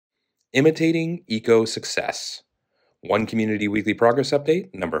Imitating Eco Success. One Community Weekly Progress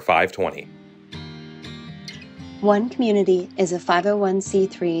Update, number 520. One Community is a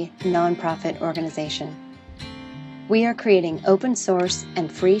 501c3 nonprofit organization. We are creating open source and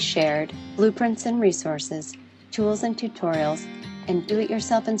free shared blueprints and resources, tools and tutorials, and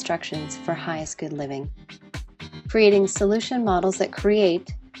do-it-yourself instructions for highest good living. Creating solution models that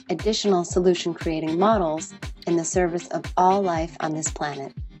create additional solution creating models in the service of all life on this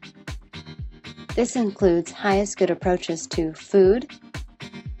planet. This includes highest good approaches to food,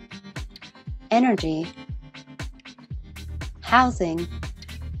 energy, housing,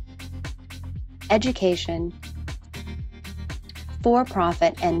 education,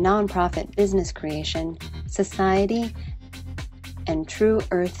 for-profit and non-profit business creation, society, and true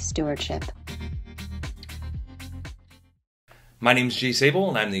earth stewardship. My name is Jay Sable,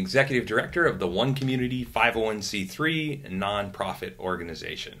 and I'm the Executive Director of the One Community 501c3 nonprofit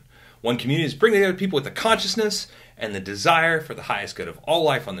organization. One Community is bringing together people with the consciousness and the desire for the highest good of all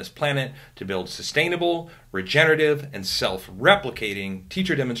life on this planet to build sustainable, regenerative, and self-replicating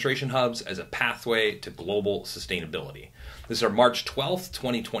teacher demonstration hubs as a pathway to global sustainability. This is our March 12th,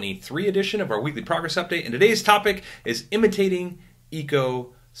 2023 edition of our Weekly Progress Update, and today's topic is Imitating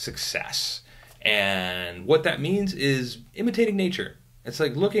Eco Success. And what that means is imitating nature. It's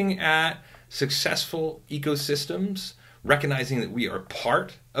like looking at successful ecosystems, recognizing that we are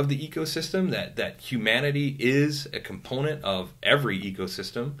part of the ecosystem, that humanity is a component of every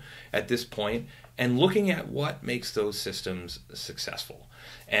ecosystem at this point, and looking at what makes those systems successful.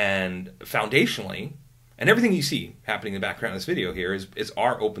 And foundationally, and everything you see happening in the background of this video here is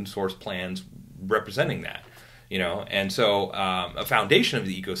our open source plans representing that. And so a foundation of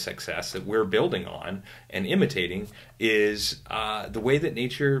the eco success that we're building on and imitating is the way that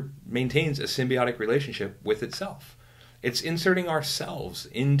nature maintains a symbiotic relationship with itself. It's inserting ourselves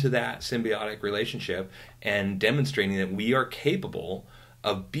into that symbiotic relationship and demonstrating that we are capable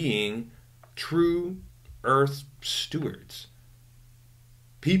of being true earth stewards.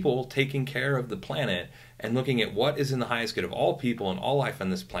 People taking care of the planet and looking at what is in the highest good of all people and all life on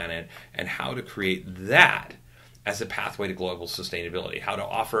this planet and how to create that as a pathway to global sustainability, how to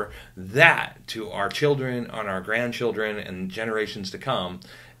offer that to our children and our grandchildren and generations to come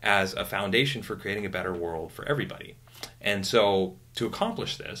as a foundation for creating a better world for everybody. And so to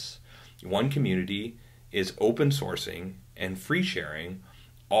accomplish this, One Community is open sourcing and free sharing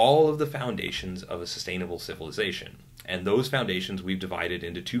all of the foundations of a sustainable civilization. And those foundations we've divided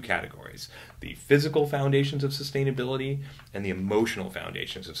into two categories: the physical foundations of sustainability and the emotional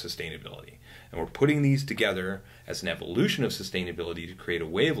foundations of sustainability. And we're putting these together as an evolution of sustainability to create a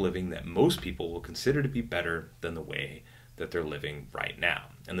way of living that most people will consider to be better than the way that they're living right now.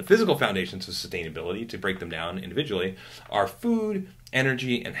 And the physical foundations of sustainability, to break them down individually, are food,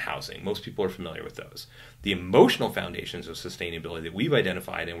 energy, and housing. Most people are familiar with those. The emotional foundations of sustainability that we've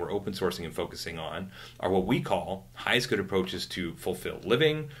identified and we're open sourcing and focusing on are what we call highest good approaches to fulfilled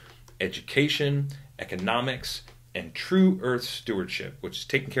living, education, economics, and true earth stewardship, which is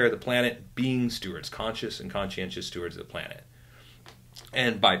taking care of the planet, being stewards, conscious and conscientious stewards of the planet.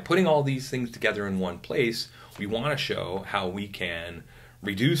 And by putting all these things together in one place, we want to show how we can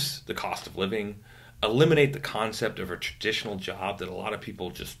reduce the cost of living, eliminate the concept of a traditional job that a lot of people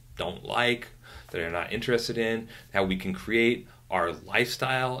just don't like, that they're not interested in, how we can create our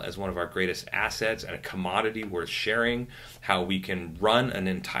lifestyle as one of our greatest assets and a commodity worth sharing, how we can run an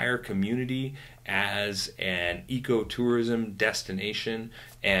entire community as an ecotourism destination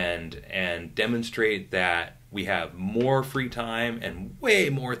and demonstrate that we have more free time and way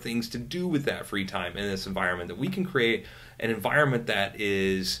more things to do with that free time in this environment, that we can create an environment that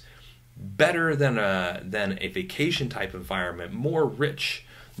is better than a vacation type environment, more rich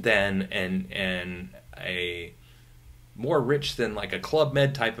than like a Club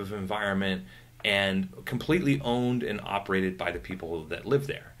Med type of environment, and completely owned and operated by the people that live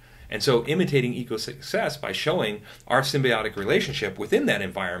there. And so imitating eco success by showing our symbiotic relationship within that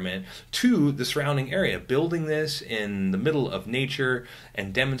environment to the surrounding area, building this in the middle of nature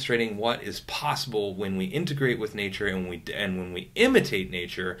and demonstrating what is possible when we integrate with nature and when we imitate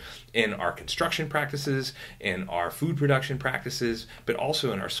nature in our construction practices, in our food production practices, but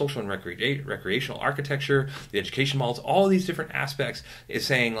also in our social and recreational architecture, the education models, all of these different aspects is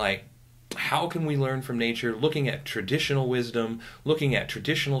saying, like, how can we learn from nature, looking at traditional wisdom, looking at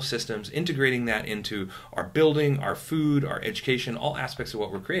traditional systems, integrating that into our building, our food, our education, all aspects of what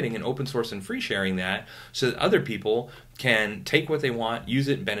we're creating, and open source and free sharing that so that other people can take what they want, use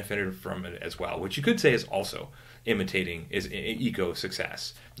it, and benefit from it as well, which you could say is also imitating is eco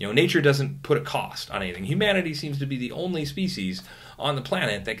success. Nature doesn't put a cost on anything. Humanity seems to be the only species on the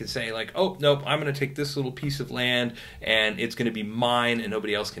planet that could say like, oh, nope, I'm going to take this little piece of land and it's going to be mine and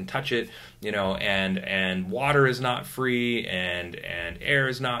nobody else can touch it, and water is not free, and air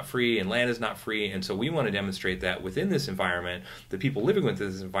is not free, and land is not free. And so we want to demonstrate that within this environment, the people living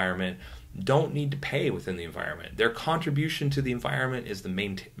within this environment don't need to pay within the environment. Their contribution to the environment is the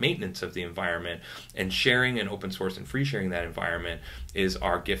maintenance of the environment, and sharing and open source and free sharing that environment is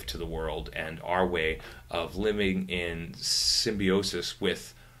our gift to the world and our way of living in symbiosis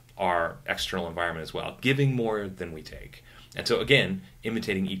with our external environment as well, giving more than we take. And so again,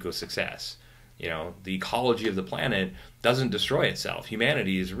 imitating eco-success. The ecology of the planet doesn't destroy itself.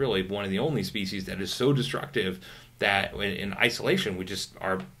 Humanity is really one of the only species that is so destructive that in isolation we just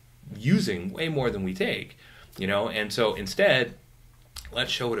are using way more than we take, and so instead,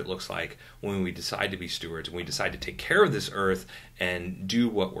 let's show what it looks like when we decide to be stewards, when we decide to take care of this earth and do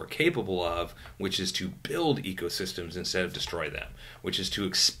what we're capable of, which is to build ecosystems instead of destroy them, which is to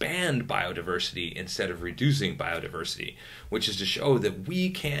expand biodiversity instead of reducing biodiversity, which is to show that we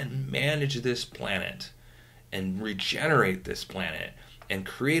can manage this planet and regenerate this planet and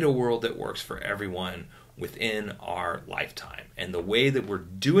create a world that works for everyone within our lifetime. And the way that we're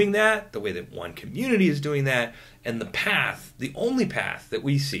doing that, the way that one community is doing that, and the path, the only path that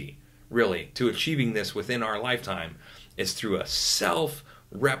we see really to achieving this within our lifetime is through a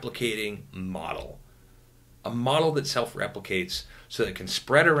self-replicating model. A model that self-replicates so that it can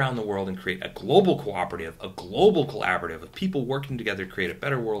spread around the world and create a global cooperative, a global collaborative of people working together to create a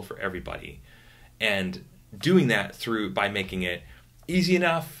better world for everybody. And doing that by making it easy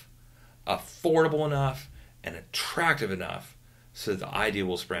enough, affordable enough, and attractive enough so that the idea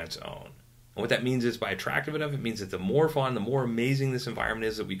will spread its own. And what that means is, by attractive enough, it means that the more fun, the more amazing this environment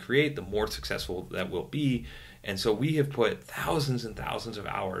is that we create, the more successful that will be. And so we have put thousands and thousands of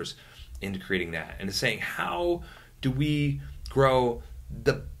hours into creating that. And it's saying, how do we grow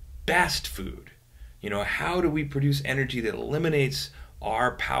the best food? How do we produce energy that eliminates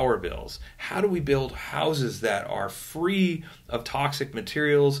our power bills? How do we build houses that are free of toxic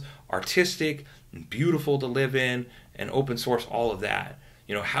materials, artistic, and beautiful to live in, and open source all of that?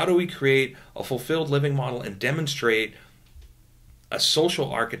 How do we create a fulfilled living model and demonstrate a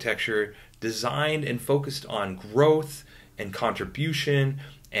social architecture designed and focused on growth and contribution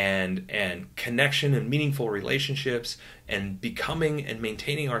and connection and meaningful relationships, and becoming and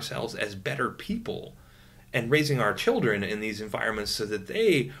maintaining ourselves as better people, and raising our children in these environments so that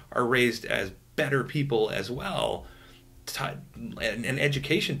they are raised as better people as well. An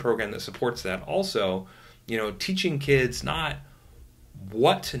education program that supports that also, teaching kids not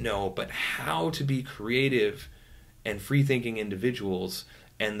what to know, but how to be creative and free-thinking individuals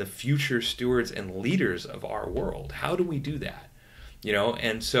and the future stewards and leaders of our world. How do we do that?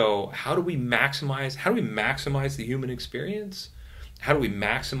 And so how do we maximize the human experience? How do we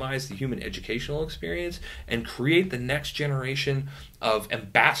maximize the human educational experience and create the next generation of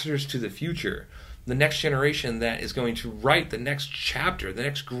ambassadors to the future? The next generation that is going to write the next chapter, the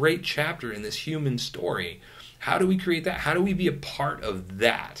next great chapter in this human story. How do we create that? How do we be a part of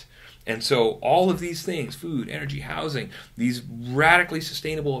that? And so all of these things, food, energy, housing, these radically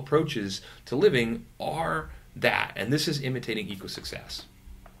sustainable approaches to living are that. And this is imitating eco-success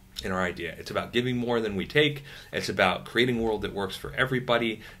in our idea. It's about giving more than we take. It's about creating a world that works for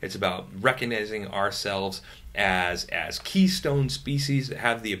everybody. It's about recognizing ourselves as keystone species that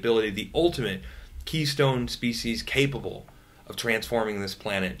have the ability, the ultimate keystone species capable of transforming this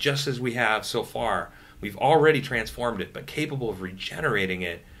planet just as we have so far. We've already transformed it, but capable of regenerating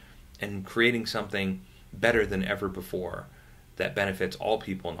it and creating something better than ever before that benefits all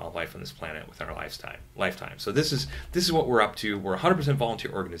people and all life on this planet within our lifetime. So this is what we're up to. We're a 100%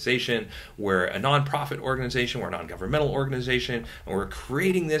 volunteer organization. We're a nonprofit organization. We're a non-governmental organization. And we're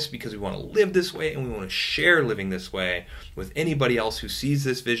creating this because we want to live this way, and we want to share living this way with anybody else who sees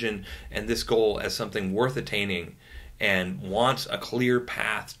this vision and this goal as something worth attaining and wants a clear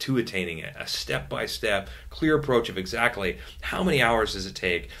path to attaining it, a step-by-step, clear approach of exactly how many hours does it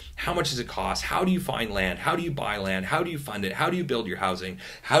take, how much does it cost, how do you find land, how do you buy land, how do you fund it, how do you build your housing,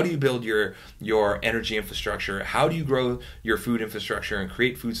 how do you build your energy infrastructure, how do you grow your food infrastructure and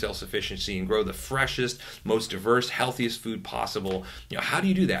create food self-sufficiency and grow the freshest, most diverse, healthiest food possible. How do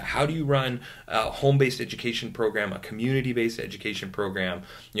you do that? How do you run a home-based education program, a community-based education program?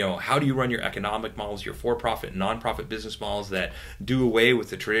 How do you run your economic models, your for-profit and non-profit business models that do away with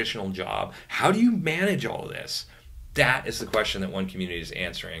the traditional job? How do you manage all of this? That is the question that One Community is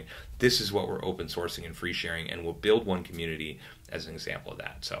answering. This is what we're open sourcing and free sharing, and we'll build One Community as an example of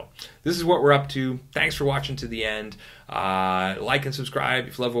that. So this is what we're up to. Thanks for watching to the end. Like and subscribe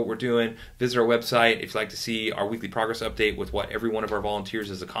if you love what we're doing. Visit our website if you'd like to see our weekly progress update with what every one of our volunteers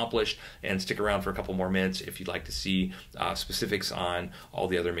has accomplished, and stick around for a couple more minutes if you'd like to see specifics on all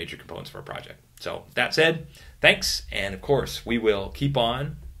the other major components of our project. So that said, thanks, and of course, we will keep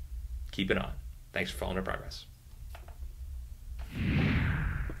on keeping on. Thanks for following our progress.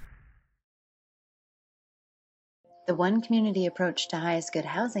 The One Community approach to highest good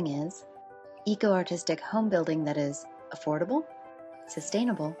housing is eco-artistic home building that is affordable,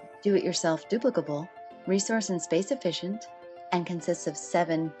 sustainable, do-it-yourself duplicable, resource and space efficient, and consists of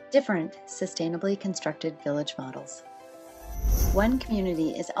 7 different sustainably constructed village models. One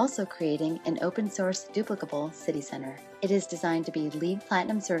Community is also creating an open-source duplicable city center. It is designed to be LEED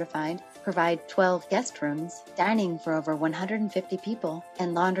Platinum certified, provide 12 guest rooms, dining for over 150 people,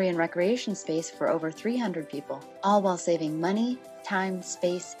 and laundry and recreation space for over 300 people, all while saving money, time,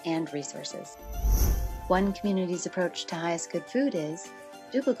 space, and resources. One Community's approach to highest good food is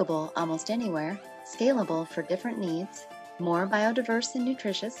duplicable almost anywhere, scalable for different needs, more biodiverse and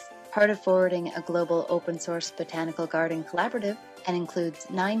nutritious, part of forwarding a global open-source botanical garden collaborative, and includes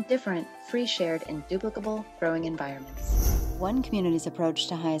 9 different free, shared, and duplicable growing environments. One Community's approach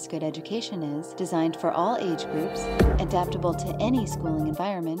to highest good education is designed for all age groups, adaptable to any schooling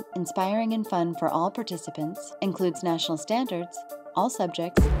environment, inspiring and fun for all participants, includes national standards, all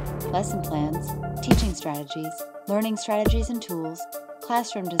subjects, lesson plans, teaching strategies, learning strategies and tools,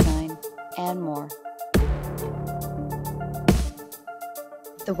 classroom design, and more.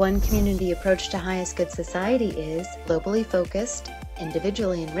 The One Community approach to highest good society is globally focused,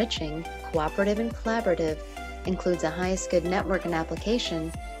 individually enriching, cooperative and collaborative, includes a highest good network and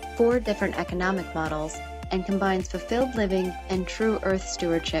application, 4 different economic models, and combines fulfilled living and true earth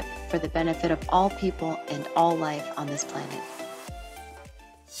stewardship for the benefit of all people and all life on this planet.